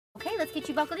let's get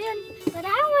you buckled in. But I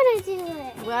want to do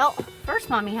it. Well, first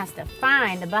Mommy has to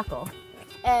find the buckle.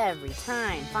 Every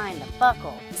time, find the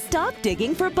buckle. Stop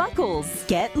digging for buckles.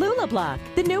 Get LulaBloc,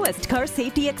 the newest car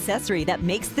safety accessory that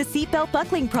makes the seatbelt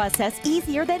buckling process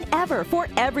easier than ever for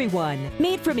everyone.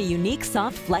 Made from a unique,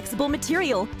 soft, flexible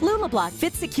material, LulaBloc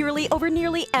fits securely over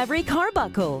nearly every car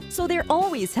buckle, so they're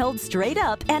always held straight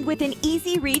up and within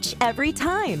easy reach every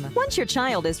time. Once your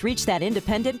child has reached that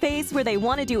independent phase where they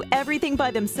want to do everything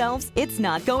by themselves, it's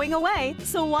not going away.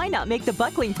 So why not make the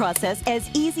buckling process as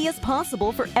easy as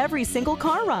possible for every single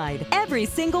car ride, every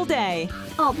single day?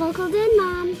 All buckled in,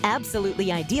 Mom.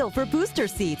 Absolutely ideal for booster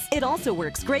seats. It also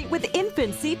works great with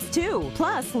infant seats too.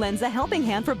 Plus, lends a helping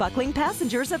hand for buckling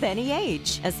passengers of any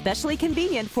age. Especially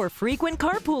convenient for frequent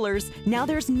carpoolers. Now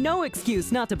there's no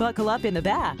excuse not to buckle up in the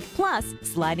back. Plus,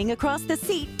 sliding across the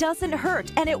seat doesn't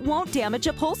hurt and it won't damage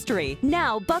upholstery.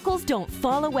 Now, buckles don't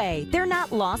fall away. They're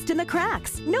not lost in the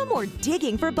cracks. No more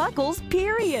digging for buckles,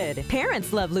 period.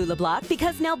 Parents love LulaBloc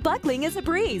because now buckling is a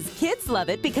breeze. Kids love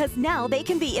it because now they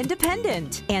can be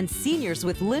independent. And seniors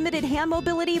with limited hand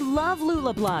mobility love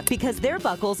LulaBloc because their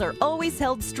buckles are always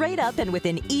held straight up and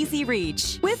within easy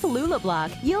reach. With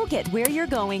LulaBloc, you'll get where you're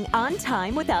going on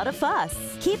time without a fuss.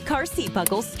 Keep car seat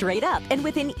buckles straight up and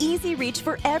within easy reach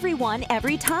for everyone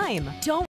every time. Don't